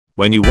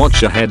When you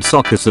watch a head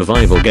soccer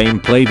survival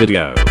gameplay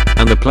video,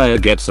 and the player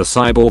gets a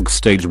cyborg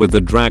stage with the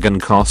dragon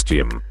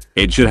costume,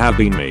 it should have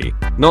been me,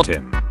 not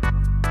him.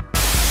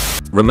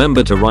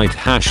 Remember to write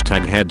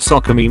hashtag head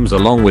soccer memes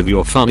along with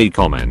your funny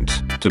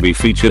comment, to be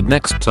featured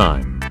next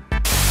time.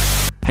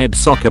 Head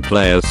soccer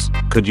players,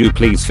 could you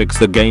please fix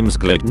the game's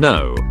glitch?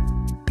 No.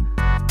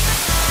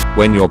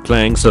 When you're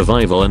playing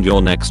survival and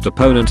your next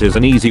opponent is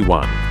an easy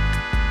one.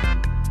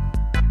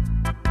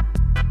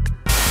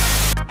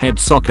 Head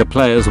soccer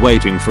players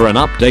waiting for an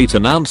update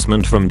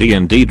announcement from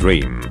D&D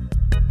Dream.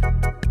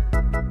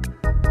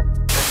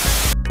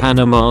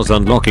 Panama's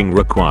unlocking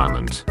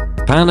requirement.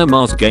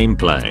 Panama's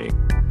gameplay.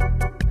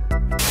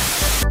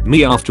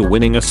 Me after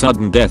winning a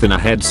sudden death in a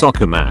head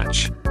soccer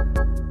match.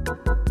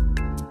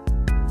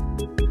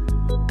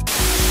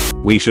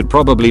 We should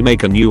probably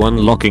make a new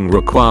unlocking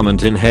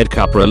requirement in Head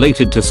Cup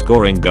related to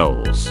scoring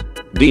goals.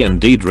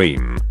 D&D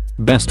Dream.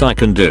 Best I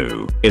can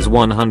do is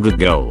 100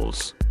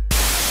 goals.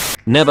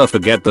 Never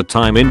forget the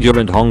time India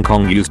and Hong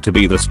Kong used to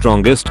be the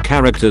strongest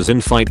characters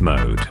in fight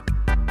mode.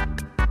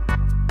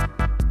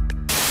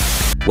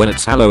 When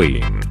it's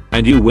Halloween,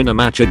 and you win a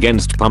match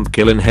against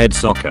Pumpkin in Head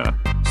Soccer,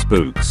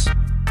 spooks.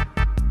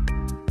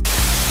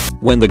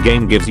 When the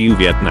game gives you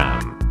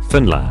Vietnam,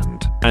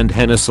 Finland, and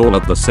Hennes all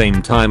at the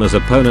same time as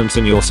opponents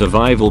in your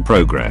survival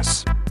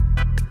progress.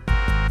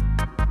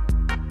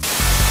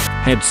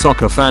 Head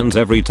soccer fans,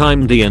 every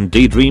time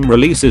D&D Dream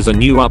releases a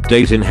new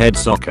update in Head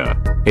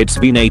Soccer, it's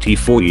been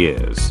 84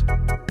 years.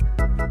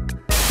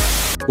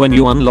 When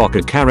you unlock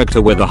a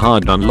character with a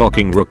hard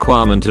unlocking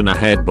requirement in a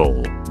head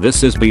ball,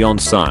 this is beyond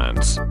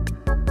science.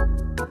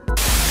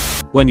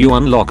 When you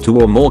unlock 2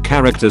 or more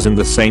characters in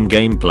the same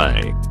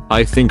gameplay,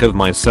 I think of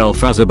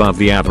myself as above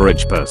the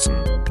average person.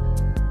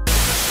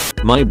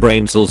 My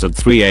brain cells at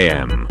 3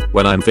 AM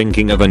when I'm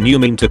thinking of a new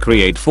meme to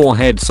create 4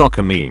 head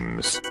soccer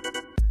memes.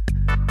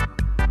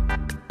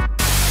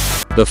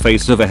 The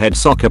face of a head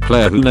soccer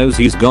player who knows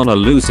he's gonna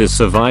lose his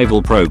survival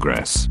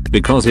progress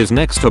because his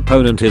next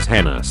opponent is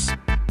Hennes.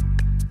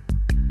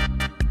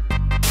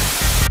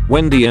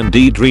 When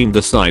D&D Dream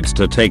decides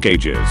to take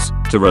ages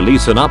to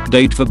release an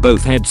update for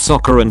both head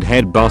soccer and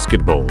head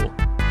basketball.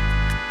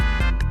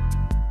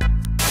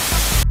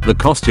 The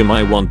costume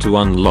I want to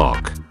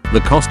unlock.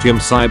 The costume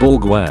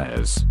Cyborg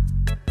wears.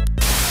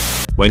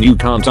 When you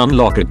can't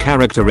unlock a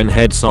character in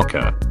head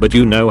soccer, but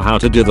you know how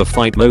to do the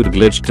fight mode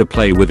glitch to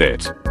play with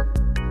it.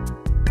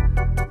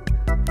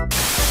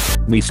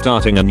 Me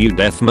starting a new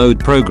death mode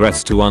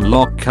progress to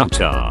unlock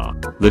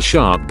Qatar, the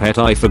shark pet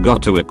I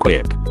forgot to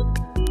equip.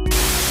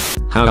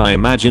 How I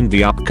imagined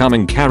the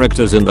upcoming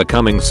characters in the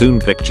coming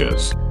soon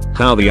pictures.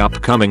 How the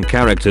upcoming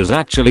characters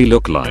actually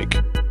look like.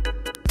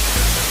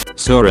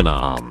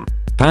 Suriname.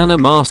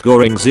 Panama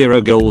scoring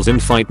 0 goals in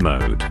fight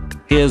mode.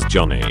 Here's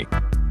Johnny.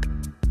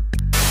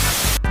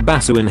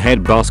 Basu in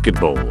head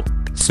basketball.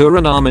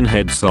 Suriname in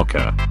head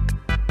soccer.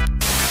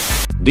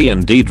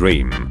 D&D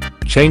Dream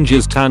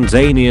changes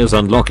Tanzania's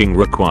unlocking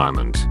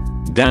requirement.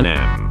 Dan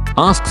M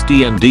asks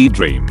D&D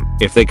Dream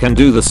if they can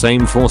do the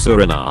same for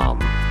Suriname.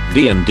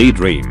 D&D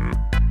Dream.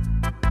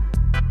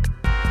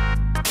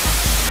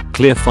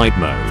 Clear fight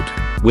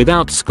mode.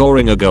 Without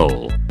scoring a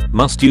goal.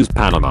 Must use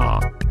Panama.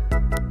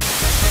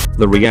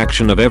 The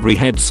reaction of every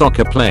head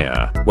soccer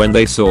player when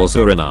they saw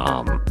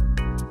Suriname.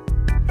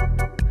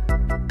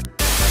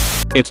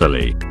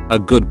 Italy. A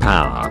good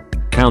power.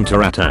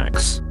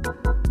 Counterattacks.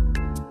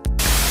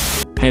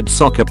 Head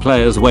soccer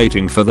players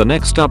waiting for the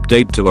next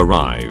update to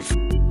arrive.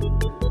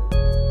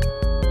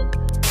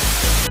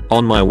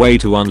 On my way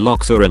to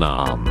unlock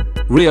Suriname,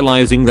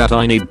 realizing that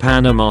I need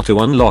Panama to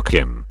unlock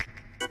him.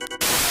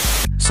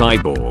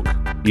 Cyborg.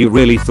 You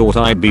really thought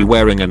I'd be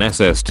wearing an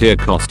SS tier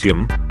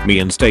costume? Me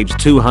in stage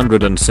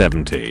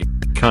 270.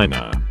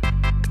 Kinda.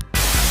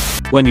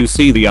 When you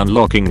see the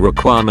unlocking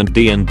requirement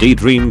D&D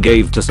Dream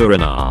gave to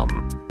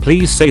Suriname,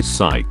 please say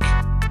psych.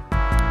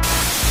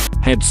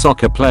 Head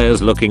soccer players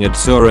looking at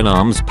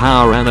Suriname's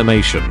power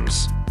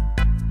animations.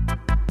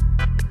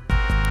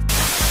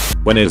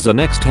 When is the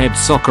next head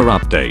soccer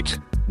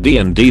update?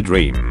 D&D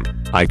Dream.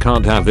 I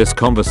can't have this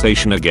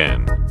conversation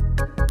again.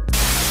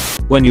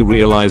 When you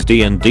realize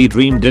D&D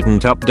Dream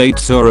didn't update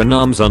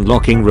Suriname's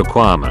unlocking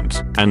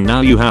requirement, and now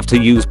you have to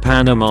use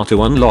Panama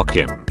to unlock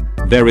him.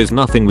 There is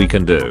nothing we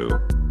can do.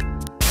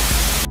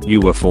 You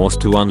were forced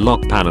to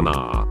unlock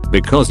Panama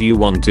because you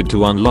wanted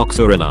to unlock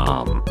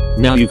Suriname.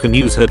 Now you can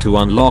use her to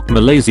unlock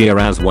Malaysia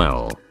as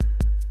well.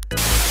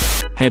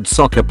 Head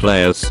soccer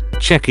players,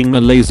 checking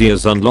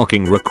Malaysia's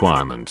unlocking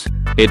requirement.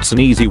 It's an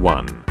easy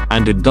one,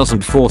 and it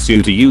doesn't force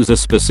you to use a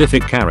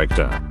specific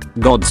character.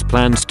 God's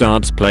plan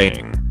starts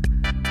playing.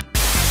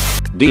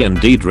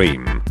 D&D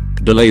Dream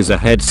delays a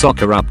head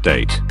soccer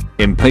update.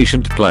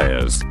 Impatient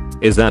players.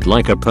 Is that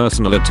like a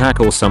personal attack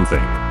or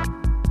something?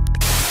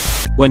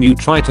 When you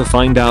try to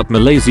find out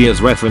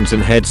Malaysia's reference in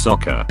head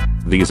soccer,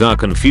 these are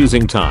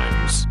confusing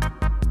times.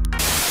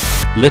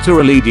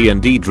 Literally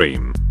D&D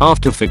Dream,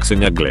 after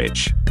fixing a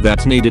glitch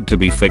that needed to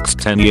be fixed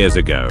 10 years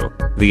ago,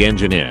 the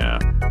engineer.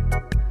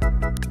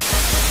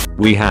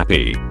 We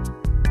happy.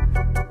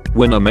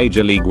 Win a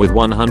major league with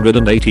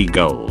 180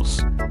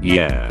 goals.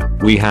 Yeah,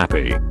 we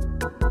happy.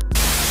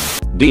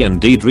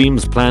 D&D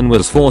Dream's plan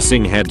was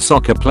forcing head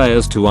soccer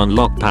players to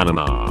unlock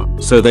Panama,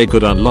 so they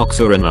could unlock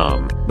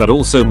Suriname, but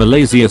also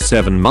Malaysia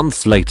 7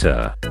 months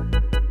later.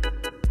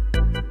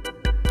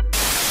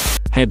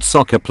 Head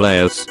soccer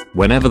players,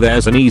 whenever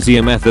there's an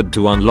easier method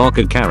to unlock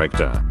a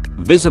character,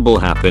 visible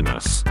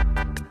happiness.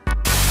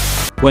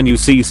 When you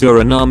see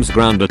Suriname's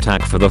ground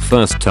attack for the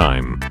first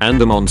time, and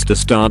the monster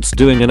starts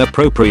doing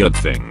inappropriate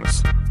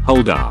things,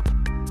 hold up.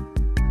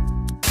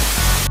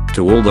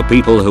 To all the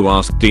people who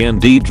asked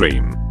D&D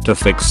Dream to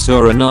fix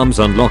Suriname's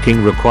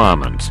unlocking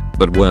requirement,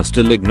 but were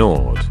still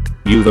ignored,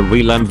 you the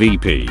real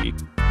MVP.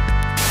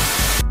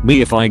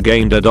 Me if I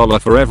gained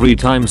 $1 for every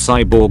time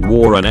Cyborg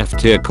wore an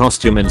F-tier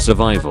costume in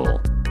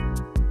survival.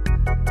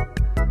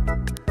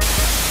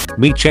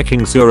 Me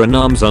checking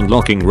Suriname's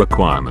unlocking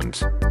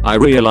requirement. I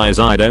realize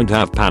I don't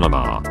have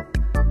Panama.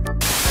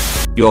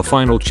 Your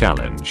final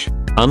challenge.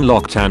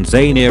 Unlock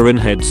Tanzania in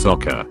head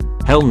soccer.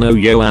 Hell no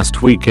yo ass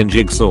tweak in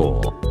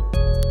Jigsaw.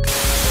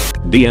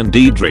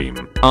 D&D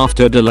Dream,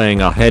 after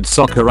delaying a head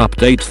soccer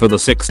update for the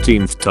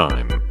 16th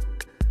time.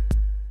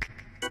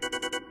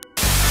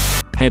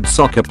 Head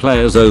soccer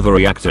players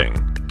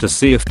overreacting to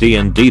see if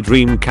D&D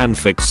Dream can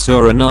fix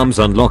Suriname's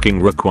unlocking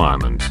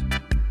requirement.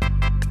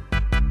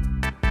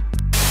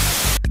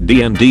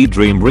 D&D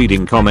Dream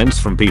reading comments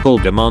from people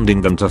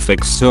demanding them to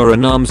fix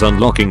Suriname's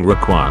unlocking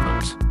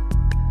requirement.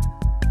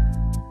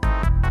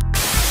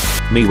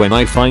 Me when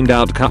I find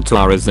out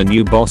Qatar is the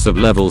new boss of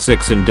level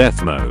 6 in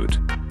death mode.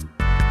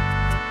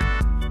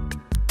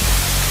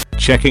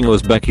 Checking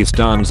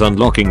Uzbekistan's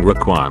unlocking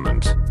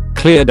requirement.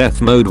 Clear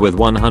death mode with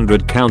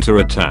 100 counter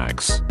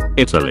attacks.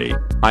 Italy,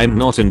 I'm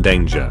not in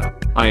danger.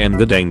 I am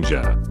the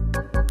danger.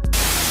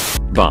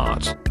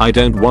 But, I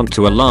don't want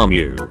to alarm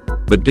you,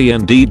 but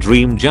D&D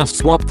Dream just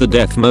swapped the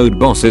death mode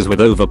bosses with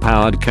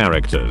overpowered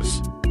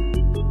characters.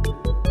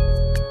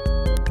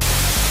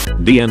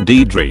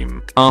 D&D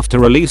Dream, after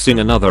releasing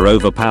another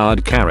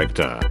overpowered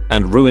character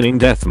and ruining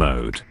death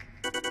mode.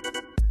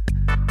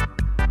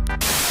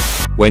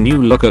 When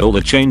you look at all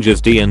the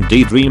changes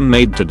D&D Dream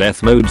made to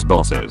death mode's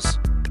bosses.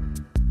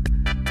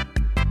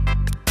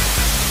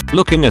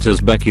 Looking at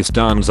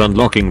Uzbekistan's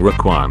unlocking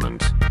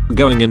requirement,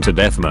 going into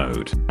death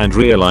mode, and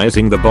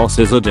realizing the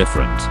bosses are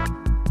different.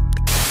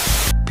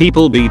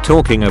 People be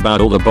talking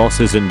about all the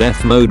bosses in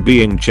death mode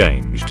being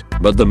changed,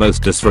 but the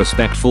most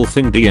disrespectful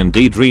thing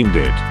D&D Dream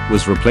did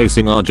was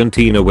replacing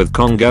Argentina with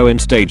Congo in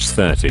stage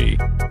 30.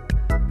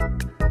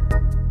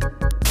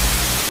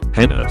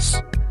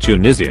 Hence,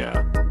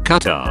 Tunisia,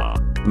 Qatar,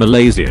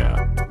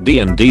 Malaysia,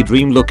 D&D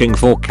Dream looking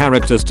for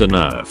characters to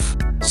nerf,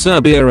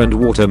 Serbia and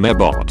Water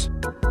Mebot.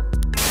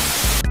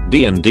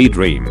 D&D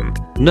Dream,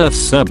 nerf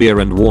Serbia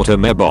and Water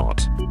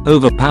Mebot,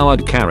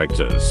 overpowered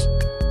characters.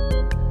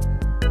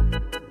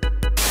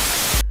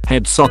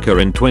 Head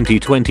soccer in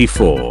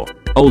 2024,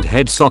 old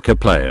head soccer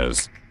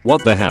players,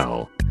 what the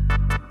hell?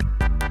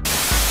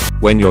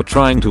 When you're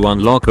trying to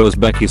unlock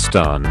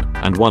Uzbekistan,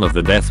 and one of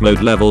the death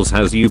mode levels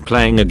has you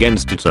playing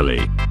against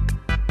Italy.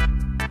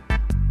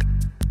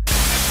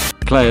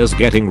 Players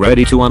getting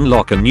ready to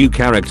unlock a new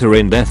character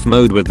in death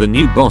mode with the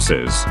new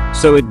bosses,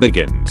 so it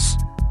begins.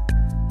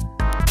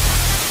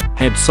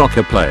 Head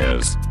soccer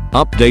players,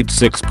 update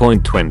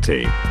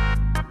 6.20.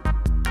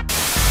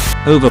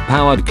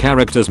 Overpowered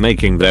characters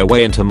making their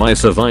way into my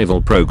survival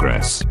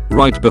progress,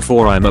 right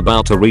before I'm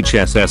about to reach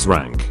SS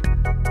rank.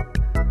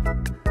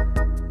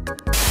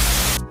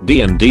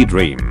 D&D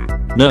Dream,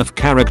 nerf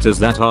characters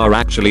that are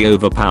actually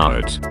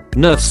overpowered,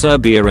 nerf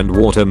Serbia and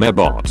Water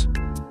Mebot.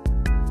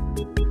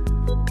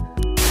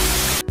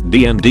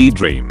 D&D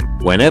Dream,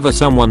 whenever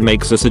someone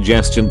makes a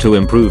suggestion to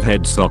improve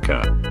head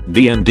soccer.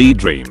 D&D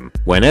Dream,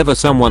 whenever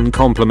someone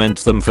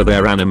compliments them for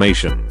their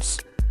animations.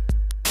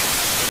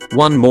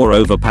 One more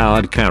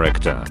overpowered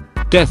character.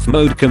 Death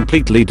mode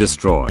completely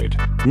destroyed.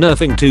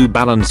 Nerfing 2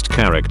 balanced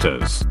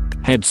characters.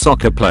 Head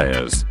soccer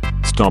players.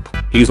 Stop,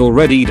 he's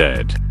already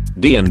dead.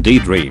 D&D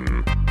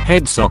Dream.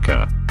 Head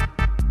soccer.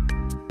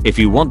 If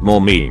you want more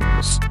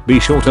memes,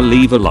 be sure to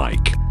leave a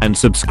like and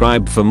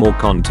subscribe for more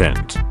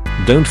content.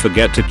 Don't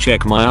forget to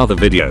check my other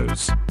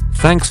videos.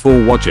 Thanks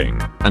for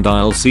watching, and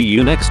I'll see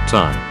you next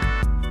time.